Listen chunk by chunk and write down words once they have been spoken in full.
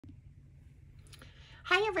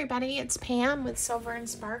Hi everybody, it's Pam with Silver and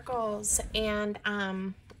Sparkles, and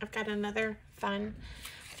I've got another fun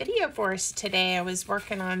video for us today. I was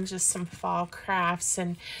working on just some fall crafts,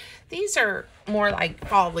 and these are more like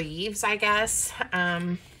fall leaves, I guess.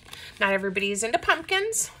 Not everybody's into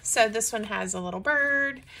pumpkins, so this one has a little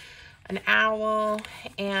bird, an owl,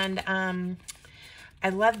 and I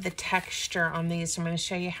love the texture on these. I'm going to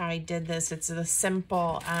show you how I did this. It's the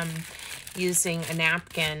simple using a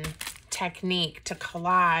napkin technique to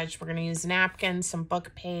collage. We're going to use napkins, some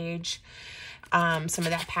book page, some of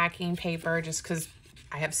that packing paper just because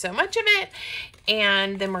I have so much of it,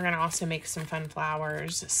 and then we're going to also make some fun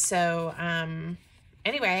flowers. So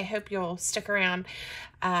anyway, I hope you'll stick around.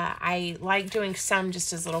 I like doing some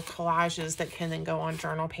just as little collages that can then go on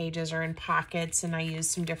journal pages or in pockets, and I use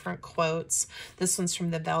some different quotes. This one's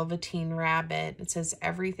from the Velveteen Rabbit. It says,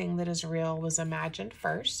 "Everything that is real was imagined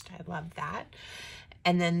first." I love that.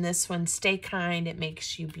 And then this one, "Stay kind, it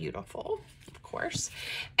makes you beautiful," of course.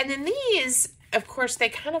 And then these, of course, they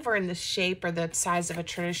kind of are in the shape or the size of a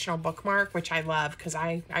traditional bookmark, which I love because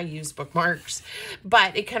I use bookmarks.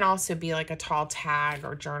 But it can also be like a tall tag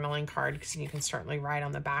or journaling card, because you can certainly write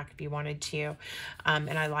on the back if you wanted to.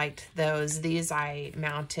 And I liked those. These I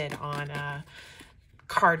mounted on a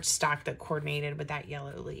cardstock that coordinated with that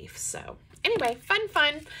yellow leaf. So anyway,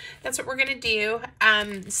 fun. That's what we're going to do.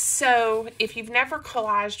 So if you've never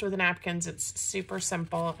collaged with napkins, it's super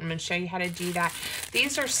simple. I'm going to show you how to do that.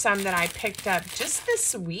 These are some that I picked up just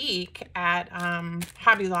this week at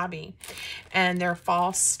Hobby Lobby, and their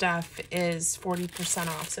fall stuff is 40%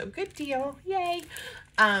 off. So good deal. Yay.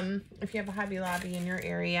 If you have a Hobby Lobby in your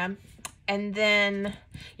area. And then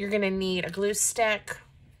you're going to need a glue stick.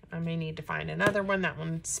 I may need to find another one. That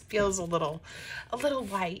one feels a little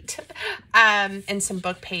light. And some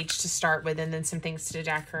book page to start with, and then some things to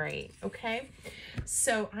decorate. Okay,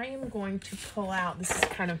 so I am going to pull out, this is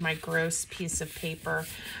kind of my gross piece of paper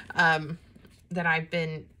that I've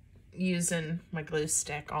been using my glue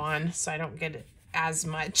stick on, so I don't get it as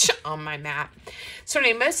much on my mat. So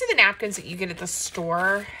anyway, most of the napkins that you get at the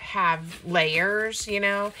store have layers, you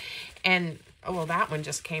know, and oh, well, that one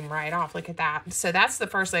just came right off. Look at that. So that's the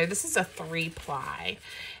first layer. This is a 3-ply,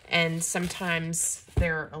 and sometimes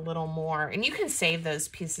they're a little more. And you can save those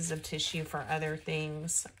pieces of tissue for other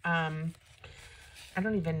things. I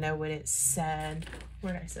don't even know what it said.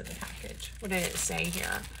 Where did I say the package? What did it say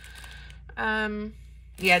here?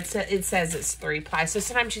 Yeah, it says it's 3-ply. So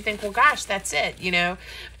sometimes you think, well, gosh, that's it, you know.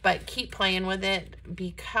 But keep playing with it,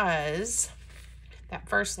 because that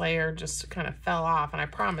first layer just kind of fell off, and I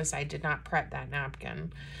promise I did not prep that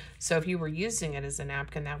napkin. So if you were using it as a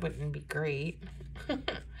napkin, that wouldn't be great.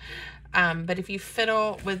 But if you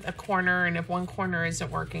fiddle with a corner, and if one corner isn't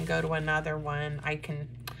working, go to another one. I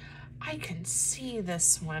can see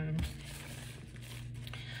this one.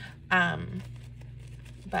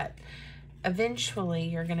 But eventually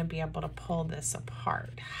you're going to be able to pull this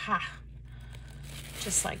apart. Ha!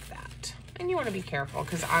 Just like that. And you want to be careful,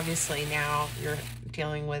 because obviously now you're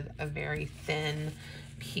dealing with a very thin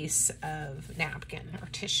piece of napkin or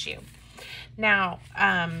tissue. Now,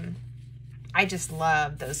 I just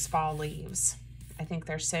love those fall leaves. I think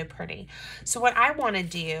they're so pretty. So what I want to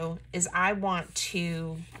do is I want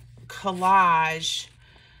to collage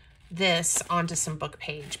this onto some book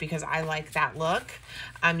page, because I like that look.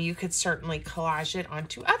 You could certainly collage it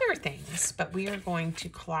onto other things, but we are going to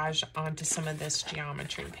collage onto some of this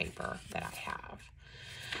geometry paper that I have.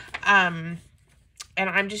 And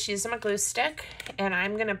I'm just using my glue stick, and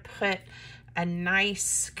I'm going to put a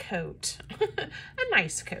nice coat, a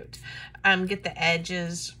nice coat. Get the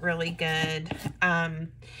edges really good.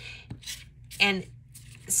 And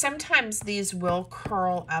sometimes these will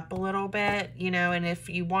curl up a little bit, you know, and if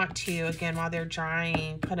you want to, again, while they're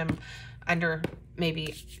drying, put them under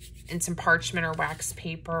maybe in some parchment or wax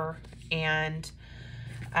paper, and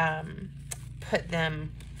put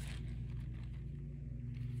them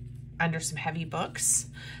under some heavy books.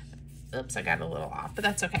 Oops, I got a little off, but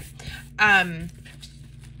that's okay.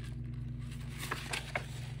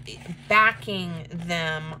 Backing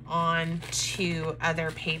them onto other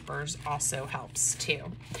papers also helps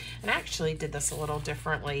too. And I actually did this a little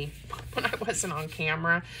differently when I wasn't on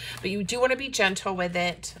camera, but you do want to be gentle with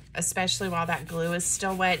it, especially while that glue is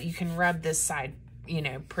still wet. You can rub this side, you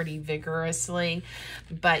know, pretty vigorously,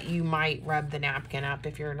 but you might rub the napkin up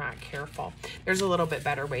if you're not careful. There's a little bit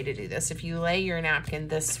better way to do this. If you lay your napkin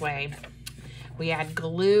this way, we add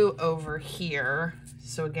glue over here.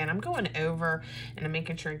 So again, I'm going over and I'm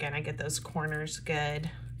making sure, again, I get those corners good,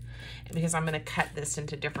 because I'm going to cut this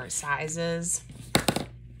into different sizes.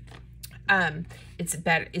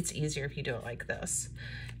 It's easier if you do it like this.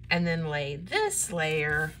 and then lay this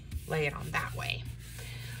layer, lay it on that way.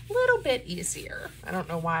 A little bit easier. I don't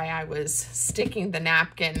know why I was sticking the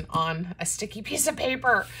napkin on a sticky piece of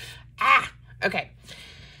paper. Okay.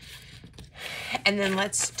 And then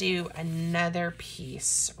let's do another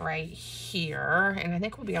piece right here. And I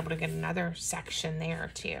think we'll be able to get another section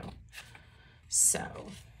there too. So,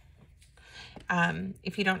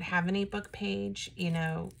 if you don't have any book page, you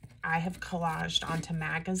know, I have collaged onto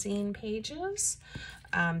magazine pages.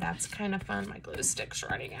 That's kind of fun. My glue stick's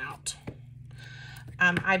running out.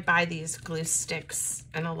 I buy these glue sticks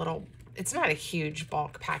in a little, it's not a huge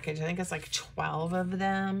bulk package. I think it's like 12 of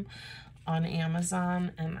them on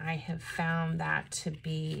Amazon, and I have found that to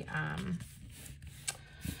be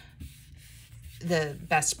the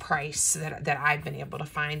best price that I've been able to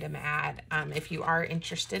find them at. If you are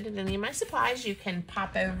interested in any of my supplies, you can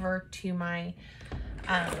pop over to my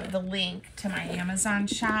the link to my Amazon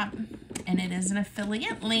shop, and it is an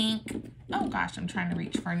affiliate link. Oh gosh, I'm trying to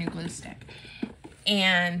reach for a new glue stick.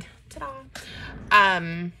 And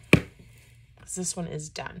ta-da! This one is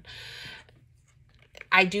done.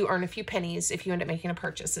 I do earn a few pennies if you end up making a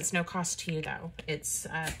purchase. It's no cost to you though. It's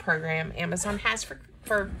a program Amazon has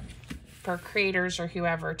for creators or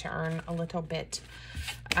whoever to earn a little bit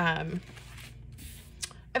of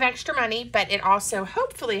extra money, but it also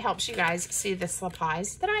hopefully helps you guys see the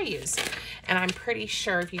supplies that I use. And I'm pretty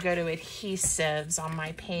sure if you go to adhesives on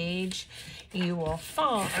my page, you will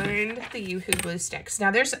find the Yoo-Hoo glue sticks.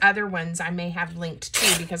 Now there's other ones I may have linked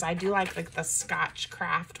too, because I do like the Scotch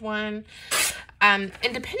Craft one. And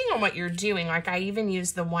depending on what you're doing, like I even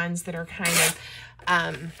use the ones that are kind of,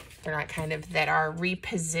 they're not kind of, that are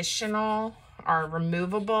repositional or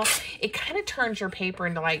removable. It kind of turns your paper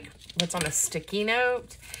into like what's on a sticky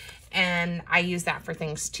note. And I use that for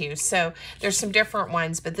things too. So there's some different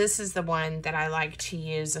ones, but this is the one that I like to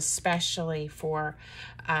use, especially for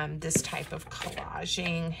this type of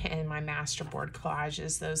collaging and my masterboard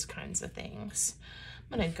collages, those kinds of things.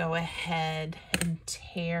 I'm going to go ahead and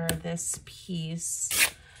tear this piece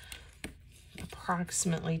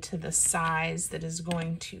approximately to the size that is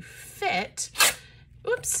going to fit,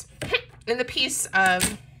 oops, in the piece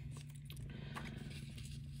of,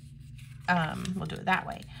 we'll do it that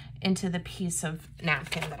way, into the piece of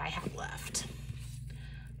napkin that I have left.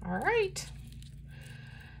 All right.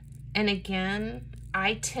 And again,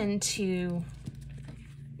 I tend to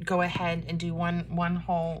go ahead and do one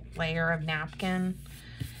whole layer of napkin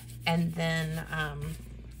and then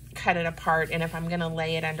cut it apart. And if I'm gonna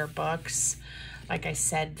lay it under books, like I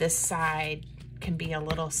said, this side can be a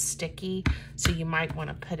little sticky, so you might want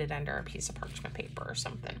to put it under a piece of parchment paper or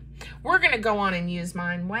something. We're gonna go on and use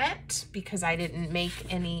mine wet because I didn't make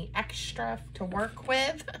any extra to work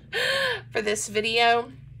with for this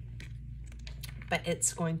video, but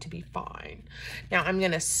it's going to be fine. Now I'm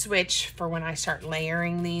gonna switch for when I start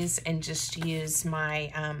layering these and just use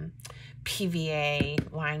my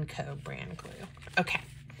PVA Line Co brand glue. Okay,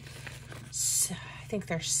 so I think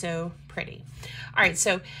they're so pretty. All right,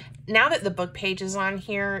 so now that the book page is on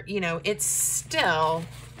here, you know, it's still,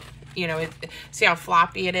 you know, see how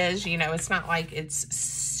floppy it is? You know, it's not like it's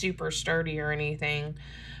super sturdy or anything,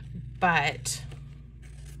 but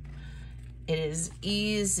it is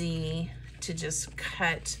easy to just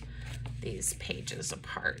cut these pages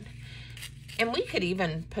apart. And we could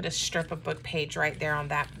even put a strip of book page right there on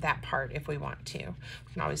that part if we want to.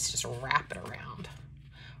 We can always just wrap it around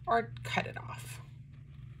or cut it off.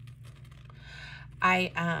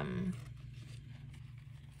 I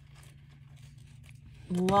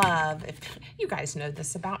love, if you guys know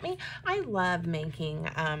this about me, I love making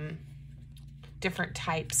different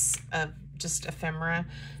types of just ephemera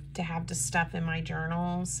to have to stuff in my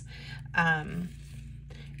journals.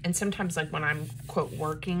 And sometimes, like when I'm, quote,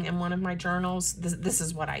 working in one of my journals, this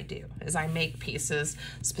is what I do, is I make pieces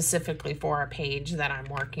specifically for a page that I'm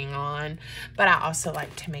working on, but I also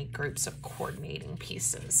like to make groups of coordinating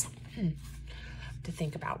pieces. To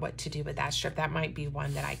think about what to do with that strip. That might be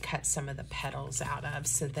one that I cut some of the petals out of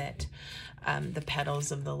so that the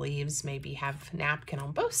petals of the leaves maybe have napkin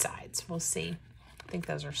on both sides. We'll see. I think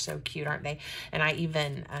those are so cute, aren't they? And I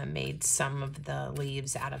even made some of the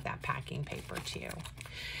leaves out of that packing paper too.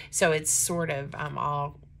 So it's sort of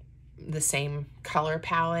all the same color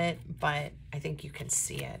palette, but I think you can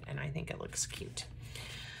see it and I think it looks cute.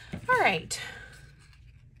 All right.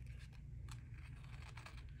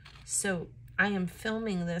 So I am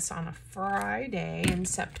filming this on a Friday in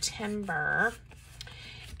September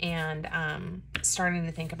and starting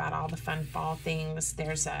to think about all the fun fall things.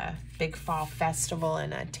 There's a big fall festival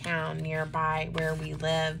in a town nearby where we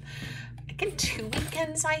live, in 2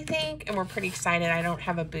 weekends, I think, and we're pretty excited. I don't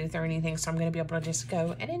have a booth or anything, so I'm going to be able to just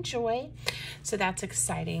go and enjoy. So that's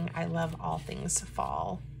exciting. I love all things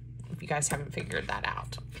fall, if you guys haven't figured that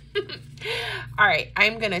out. All right,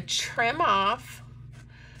 I'm going to trim off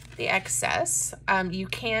the excess. You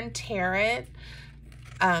can tear it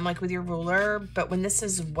like with your ruler, but when this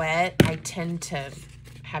is wet, I tend to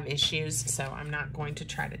have issues, so I'm not going to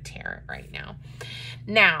try to tear it right now.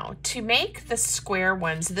 Now, to make the square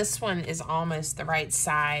ones, this one is almost the right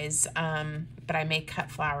size, but I may cut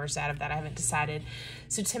flowers out of that. I haven't decided.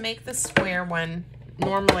 So to make the square one,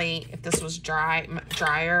 normally if this was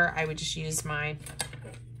drier, I would just use my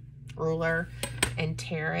ruler and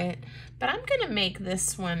tear it. But I'm going to make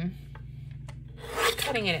this one,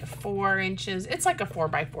 cutting it at 4 inches. It's like a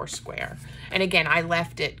 4x4 square. And again, I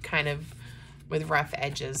left it kind of with rough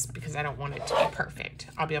edges because I don't want it to be perfect.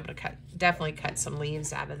 I'll be able to definitely cut some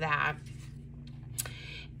leaves out of that.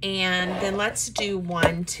 And then let's do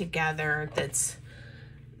one together that's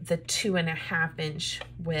the 2.5 inch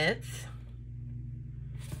width.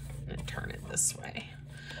 I'm gonna turn it this way.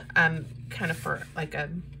 Kind of for like a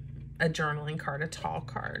journaling card, a tall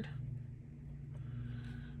card.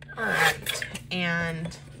 All right,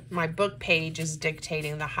 and my book page is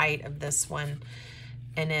dictating the height of this one,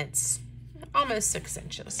 and it's almost 6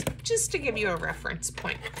 inches, just to give you a reference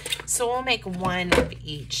point. So we'll make one of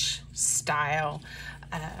each style,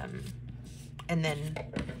 and then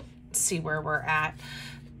see where we're at.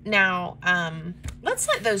 Now, let's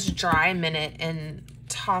let those dry a minute and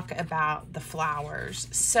talk about the flowers.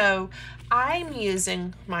 So I'm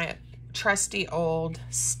using my trusty old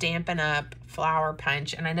Stampin' Up! Flower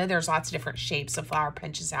punch, and I know there's lots of different shapes of flower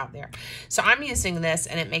punches out there. So I'm using this,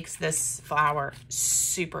 and it makes this flower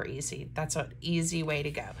super easy. That's an easy way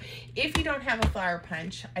to go. If you don't have a flower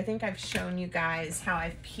punch, I think I've shown you guys how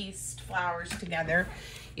I've pieced flowers together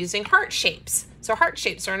using heart shapes. So heart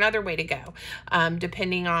shapes are another way to go.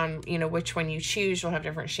 Depending on, you know, which one you choose, you'll have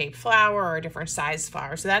different shaped flower or a different size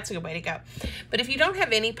flower. So that's a good way to go. But if you don't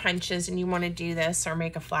have any punches and you want to do this or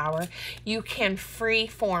make a flower, you can free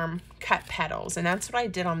form cut petals. And that's what I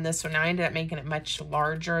did on this one. I ended up making it much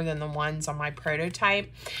larger than the ones on my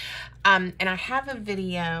prototype. And I have a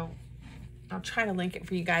video, I'll try to link it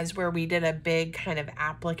for you guys, where we did a big kind of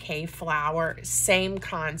applique flower. Same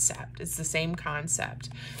concept. It's the same concept.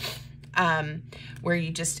 Where you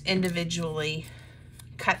just individually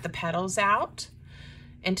cut the petals out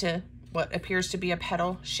into what appears to be a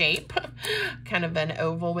petal shape, kind of an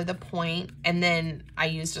oval with a point. And then I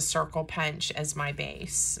used a circle punch as my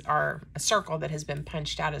base, or a circle that has been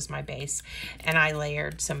punched out as my base. And I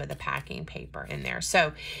layered some of the packing paper in there.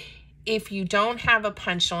 So if you don't have a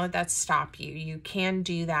punch, don't let that stop you. You can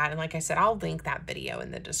do that. And like I said, I'll link that video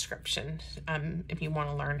in the description if you want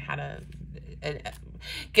to learn how to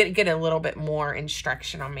get a little bit more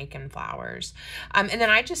instruction on making flowers. And then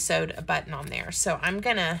I just sewed a button on there. So I'm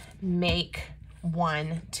going to make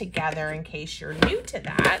one together in case you're new to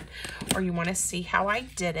that or you want to see how I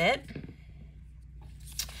did it.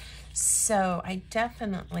 So I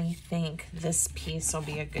definitely think this piece will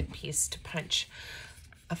be a good piece to punch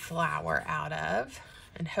a flower out of,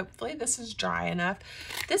 and hopefully this is dry enough.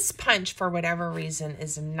 This punch, for whatever reason,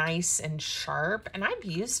 is nice and sharp, and I've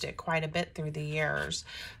used it quite a bit through the years,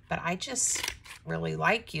 but I just really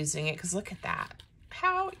like using it because look at that.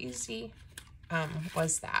 How easy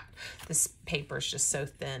was that? This paper is just so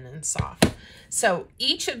thin and soft. So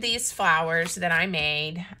each of these flowers that I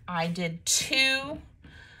made, I did 2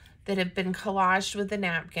 that have been collaged with the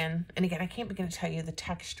napkin. And again, I can't begin to tell you the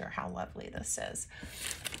texture, how lovely this is.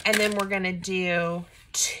 And then we're gonna do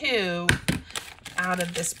 2 out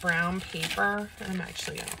of this brown paper. I'm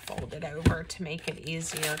actually gonna fold it over to make it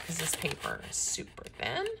easier because this paper is super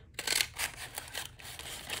thin.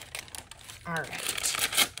 All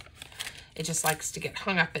right. It just likes to get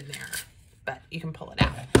hung up in there, but you can pull it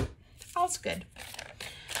out. All's good.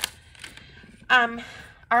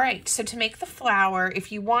 All right, so to make the flower, if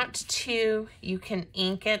you want to, you can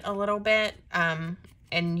ink it a little bit,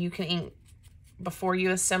 and you can ink before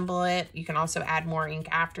you assemble it. You can also add more ink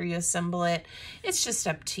after you assemble it. It's just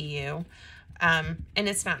up to you, and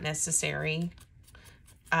it's not necessary,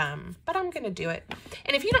 but I'm going to do it.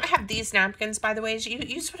 And if you don't have these napkins, by the way, you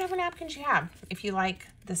use whatever napkins you have. If you like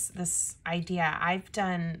this idea, I've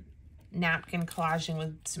done napkin collaging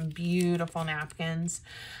with some beautiful napkins,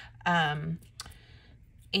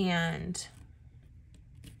 and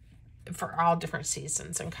for all different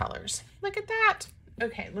seasons and colors. Look at that.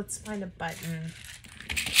 Okay, let's find a button.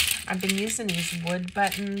 I've been using these wood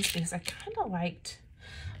buttons because I kind of liked,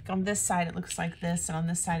 like on this side it looks like this, and on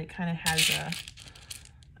this side it kind of has a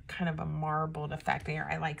kind of a marbled effect there.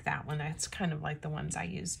 I like that one. That's kind of like the ones I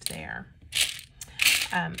used there.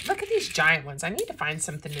 Look at these giant ones. I need to find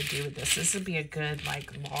something to do with this. This would be a good,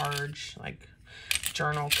 like, large, like,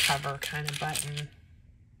 journal cover kind of button.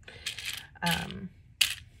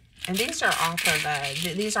 And these are off of,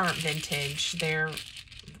 these aren't vintage. They're,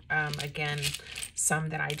 again, some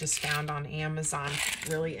that I just found on Amazon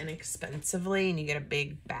really inexpensively, and you get a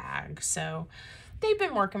big bag. So they've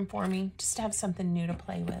been working for me just to have something new to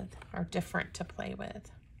play with or different to play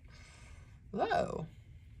with. Whoa.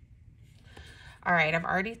 All right, I've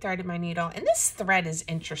already threaded my needle, and this thread is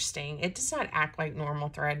interesting. It does not act like normal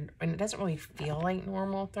thread, and it doesn't really feel like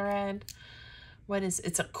normal thread.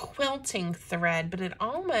 It's a quilting thread, but it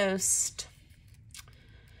almost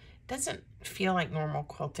doesn't feel like normal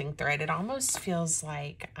quilting thread. It almost feels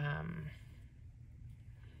like, I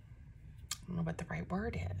don't know what the right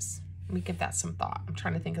word is. Let me give that some thought. I'm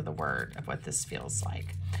trying to think of the word of what this feels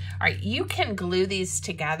like. All right, you can glue these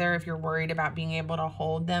together if you're worried about being able to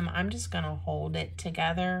hold them. I'm just gonna hold it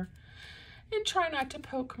together and try not to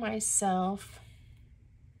poke myself.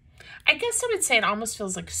 I guess I would say it almost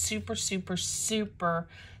feels like super, super, super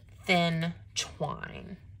thin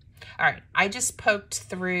twine. All right, I just poked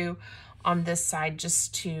through on this side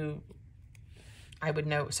just to, I would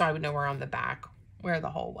know where on the back, where the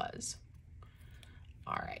hole was.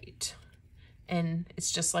 All right, and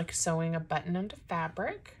it's just like sewing a button onto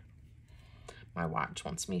fabric. My watch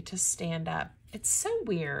wants me to stand up. It's so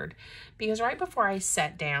weird because right before I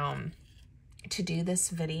sat down to do this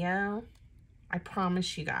video, I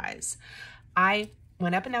promise you guys, I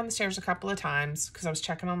went up and down the stairs a couple of times because I was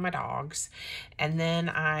checking on my dogs, and then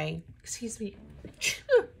excuse me,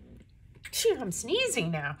 I'm sneezing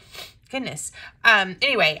now. Goodness.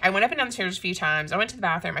 Anyway, I went up and down the stairs a few times. I went to the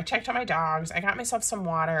bathroom. I checked on my dogs. I got myself some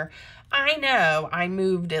water. I know I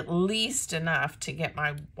moved at least enough to get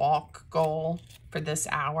my walk goal for this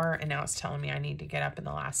hour, and now it's telling me I need to get up in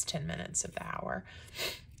the last 10 minutes of the hour.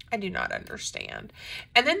 I do not understand.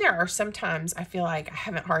 And then there are some times I feel like I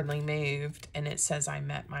haven't hardly moved, and it says I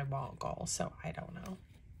met my walk goal, so I don't know.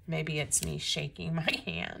 Maybe it's me shaking my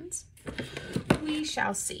hands. We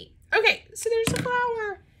shall see. Okay, so there's a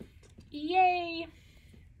flower. Yay.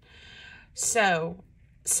 So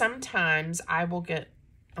sometimes I will get,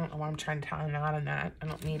 I don't know why I'm trying to tie a knot on that. I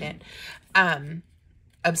don't need it.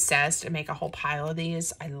 Obsessed and make a whole pile of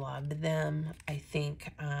these. I love them. I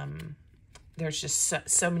think there's just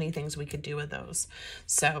so many things we could do with those.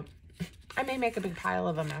 So I may make a big pile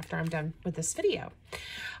of them after I'm done with this video.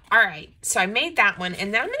 All right, so I made that one,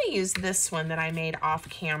 and then I'm going to use this one that I made off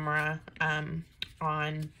camera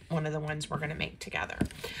on one of the ones we're going to make together.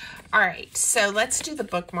 All right, so let's do the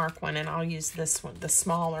bookmark one, and I'll use this one, the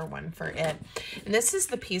smaller one, for it. And this is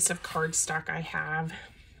the piece of cardstock I have,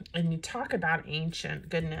 and you talk about ancient,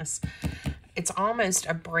 goodness. It's almost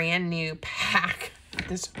a brand new pack.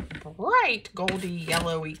 This bright goldy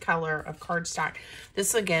yellowy color of cardstock.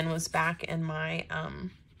 This again was back in my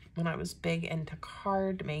when I was big into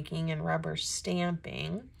card making and rubber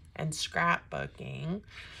stamping and scrapbooking.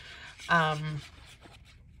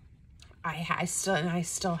 I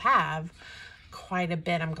still have quite a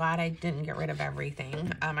bit. I'm glad I didn't get rid of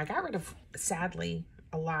everything. I got rid of, sadly,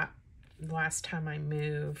 a lot the last time I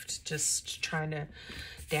moved, just trying to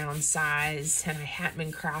downsize, and I hadn't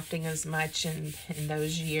been crafting as much in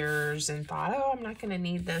those years, and thought, oh, I'm not going to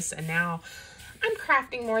need this, and now I'm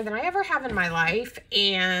crafting more than I ever have in my life,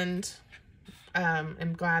 and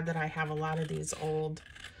I'm glad that I have a lot of these old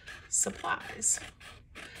supplies.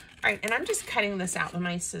 All right, and I'm just cutting this out with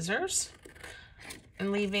my scissors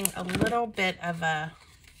and leaving a little bit of that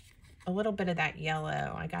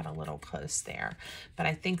yellow. I got a little close there, but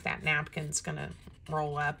I think that napkin's gonna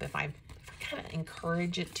roll up if I kind of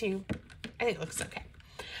encourage it to. I think it looks okay.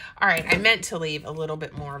 All right, I meant to leave a little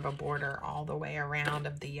bit more of a border all the way around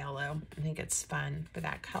of the yellow. I think it's fun for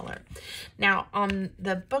that color. Now, on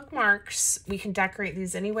the bookmarks, we can decorate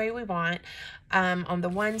these any way we want. On the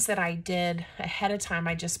ones that I did ahead of time,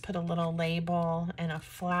 I just put a little label and a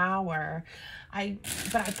flower.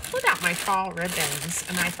 But I pulled out my fall ribbons,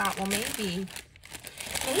 and I thought, well, maybe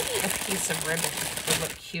a piece of ribbon would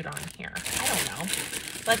look cute on here. I don't know.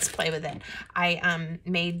 Let's play with it. I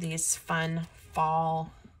made these fun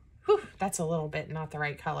fall, that's a little bit not the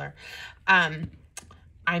right color.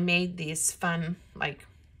 I made these fun, like,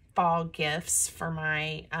 fall gifts for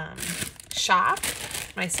my shop,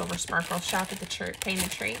 my Silver Sparkle shop at the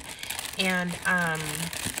Painted Tree. And,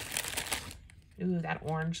 ooh, that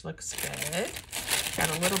orange looks good.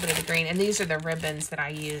 Got a little bit of the green. And these are the ribbons that I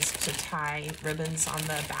used to tie ribbons on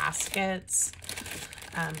the baskets.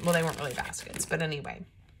 Well, they weren't really baskets, but anyway.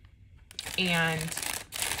 And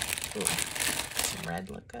Ooh, does red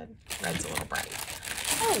look good? Red's a little bright.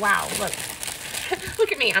 Oh, wow, look.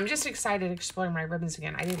 Look at me. I'm just excited to explore my ribbons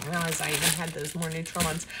again. I didn't realize I even had those more neutral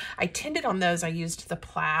ones. I tended on those. I used the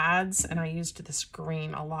plaids, and I used this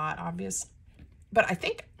green a lot, obvious. But I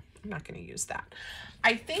think I'm not going to use that.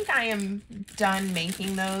 I think I am done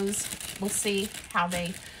making those. We'll see how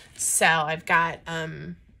they sell. I've got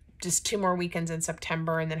just 2 more weekends in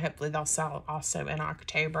September, and then hopefully they'll sell also in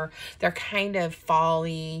October. They're kind of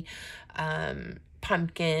fall-y,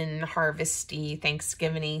 pumpkin, harvesty,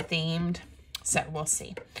 Thanksgiving-y themed. So we'll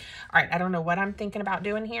see. All right, I don't know what I'm thinking about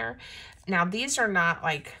doing here. Now, these are not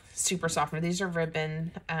like super soft. These are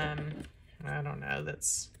ribbon, I don't know,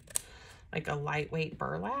 that's like a lightweight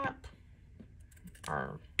burlap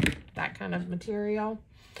or that kind of material.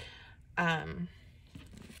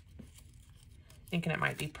 Thinking it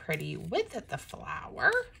might be pretty with the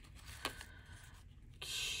flower.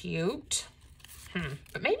 Cute.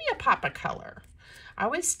 But maybe a pop of color. I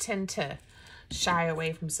always tend to shy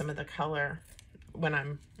away from some of the color when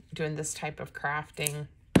I'm doing this type of crafting.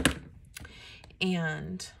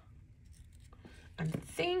 And I'm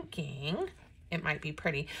thinking it might be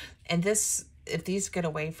pretty. And this, if these get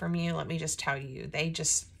away from you, let me just tell you, they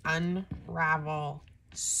just unravel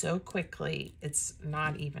so quickly. It's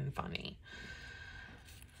not even funny.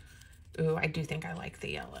 Ooh, I do think I like the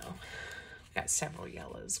yellow. Got several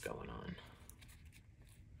yellows going on.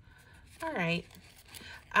 All right.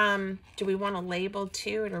 Do we want to label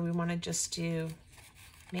too, or do we want to just do,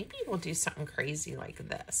 maybe we'll do something crazy like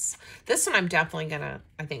this. This one I'm definitely going to,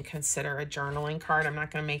 I think, consider a journaling card. I'm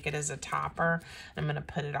not going to make it as a topper. I'm going to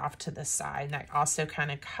put it off to the side. And that also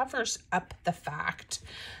kind of covers up the fact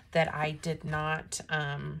that I did not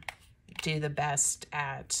do the best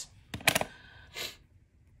at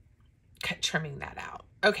trimming that out.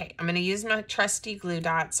 Okay, I'm going to use my trusty glue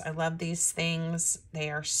dots. I love these things. They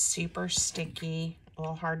are super sticky. A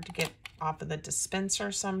little hard to get off of the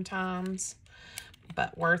dispenser sometimes,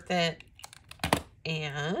 but worth it.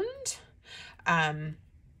 And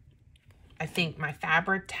I think my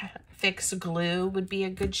Fabric Fix glue would be a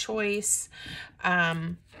good choice,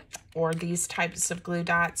 or these types of glue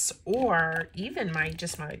dots, or even my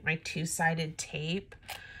two-sided tape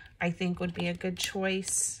I think would be a good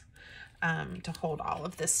choice to hold all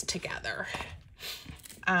of this together.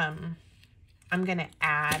 I'm going to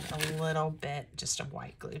add a little bit just of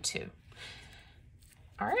white glue too.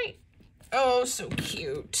 All right. Oh, so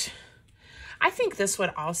cute. I think this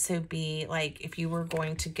would also be like if you were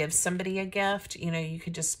going to give somebody a gift, you know, you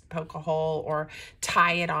could just poke a hole or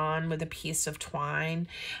tie it on with a piece of twine,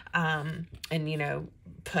 and, you know,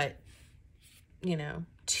 put, you know,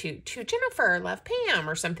 to Jennifer, love Pam,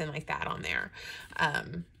 or something like that on there.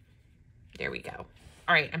 There we go.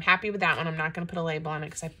 All right, I'm happy with that one. I'm not going to put a label on it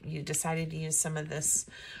because you decided to use some of this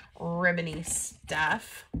ribbony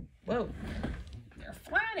stuff. Whoa, they're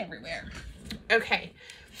flying everywhere. Okay,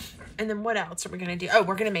 and then what else are we going to do? Oh,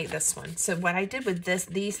 we're going to make this one. So what I did with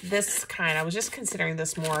this kind, I was just considering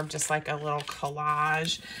this more of just like a little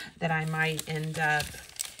collage that I might end up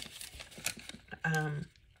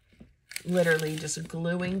literally just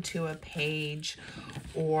gluing to a page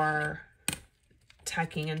or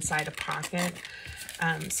tucking inside a pocket.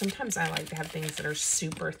 Sometimes I like to have things that are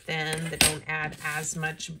super thin that don't add as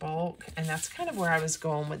much bulk, and that's kind of where I was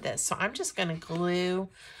going with this. So I'm just going to glue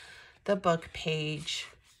the book page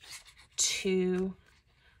to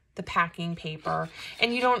the packing paper,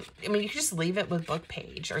 and you don't, I mean, you can just leave it with book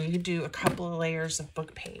page, or you could do a couple of layers of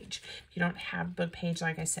book page. If you don't have book page,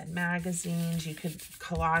 like I said, magazines, you could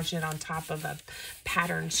collage it on top of a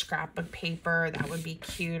patterned scrapbook paper. That would be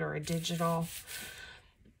cute, or a digital.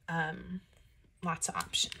 Lots of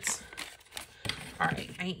options. All right,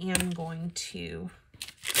 I am going to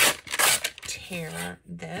tear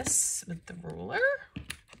this with the ruler.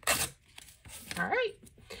 All right,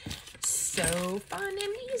 so fun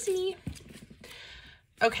and easy.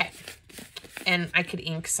 Okay, and I could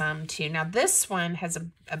ink some too. Now this one has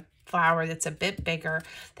a flower that's a bit bigger.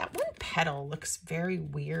 That one petal looks very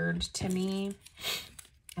weird to me.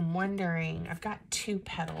 I'm wondering, I've got 2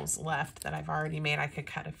 petals left that I've already made. I could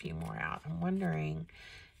cut a few more out. I'm wondering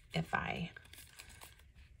if I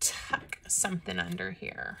tuck something under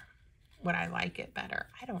here, would I like it better?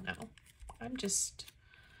 I don't know.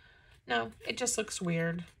 No, it just looks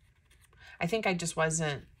weird. I think I just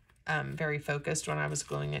wasn't very focused when I was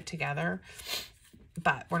gluing it together,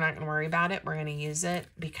 but we're not going to worry about it. We're going to use it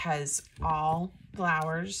because all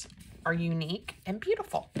flowers are unique and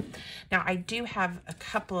beautiful. Now, I do have a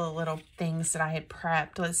couple of little things that I had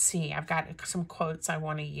prepped. Let's see. I've got some quotes I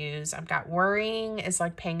want to use. I've got worrying is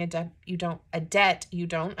like paying a debt you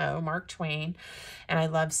don't owe, Mark Twain. And I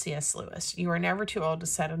love C.S. Lewis. You are never too old to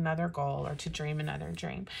set another goal or to dream another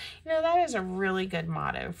dream. You know, that is a really good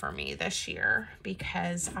motto for me this year,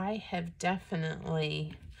 because I have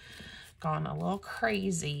definitely gone a little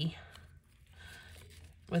crazy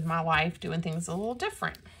with my life, doing things a little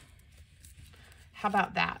different. How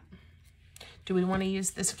about that? Do we want to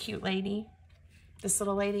use this cute lady? This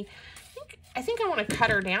little lady? I think I want to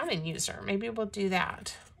cut her down and use her. Maybe we'll do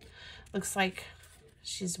that. Looks like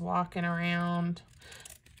she's walking around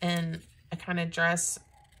in a kind of dress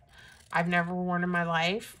I've never worn in my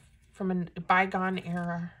life, from a bygone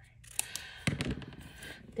era.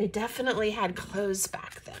 They definitely had clothes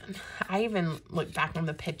back then. I even look back on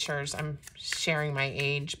the pictures. I'm sharing my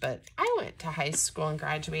age, but I went to high school and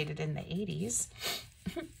graduated in the 80s.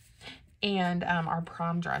 And our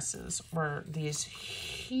prom dresses were these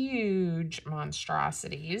huge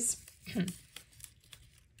monstrosities.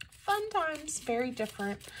 Fun times, very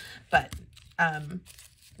different, but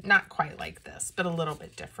not quite like this, but a little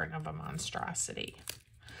bit different of a monstrosity.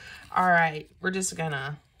 All right, we're just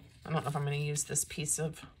gonna, I don't know if I'm gonna use this piece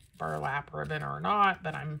of burlap ribbon or not,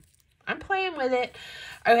 but I'm playing with it.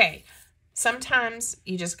 Okay, sometimes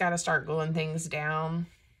you just gotta start gluing things down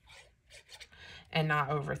and not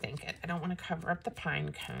overthink it. I don't want to cover up the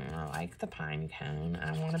pine cone. I like the pine cone.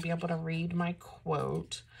 I want to be able to read my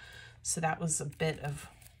quote. So that was a bit of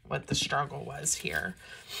what the struggle was here,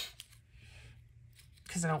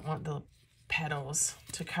 because I don't want the petals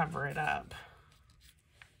to cover it up.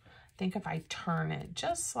 I think if I turn it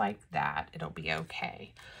just like that, it'll be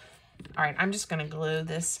okay. All right, I'm just going to glue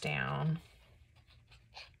this down.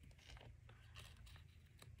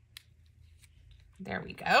 There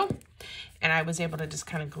we go. And I was able to just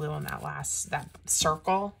kind of glue on that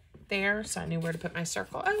circle there, so I knew where to put my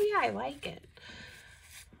circle. Oh yeah, I like it.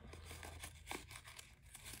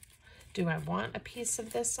 Do I want a piece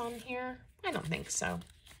of this on here? I don't think so.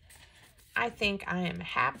 I think I am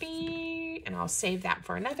happy, and I'll save that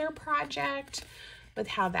for another project with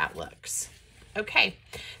how that looks. Okay,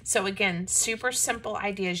 so again, super simple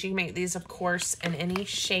ideas. You can make these, of course, in any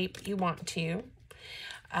shape you want to.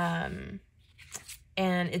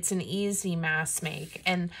 And it's an easy mass make.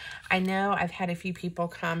 And I know I've had a few people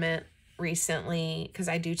comment recently, because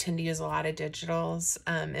I do tend to use a lot of digitals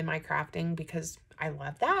in my crafting, because I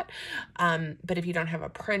love that. But if you don't have a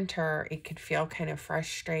printer, it could feel kind of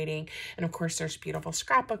frustrating. And of course, there's beautiful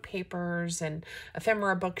scrapbook papers and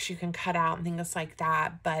ephemera books you can cut out and things like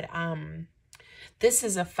that. But this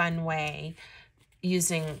is a fun way,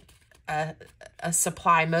 using a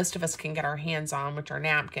supply most of us can get our hands on, which are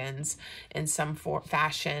napkins, in some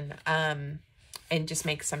fashion, and just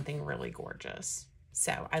make something really gorgeous.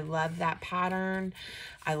 So I love that pattern.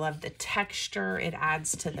 I love the texture it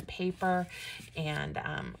adds to the paper, and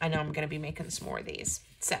I know I'm going to be making some more of these.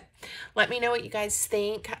 So let me know what you guys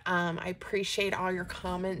think. I appreciate all your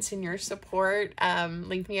comments and your support.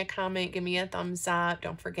 Leave me a comment, give me a thumbs up.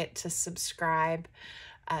 Don't forget to subscribe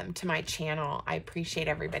to my channel. I appreciate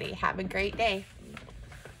everybody. Have a great day.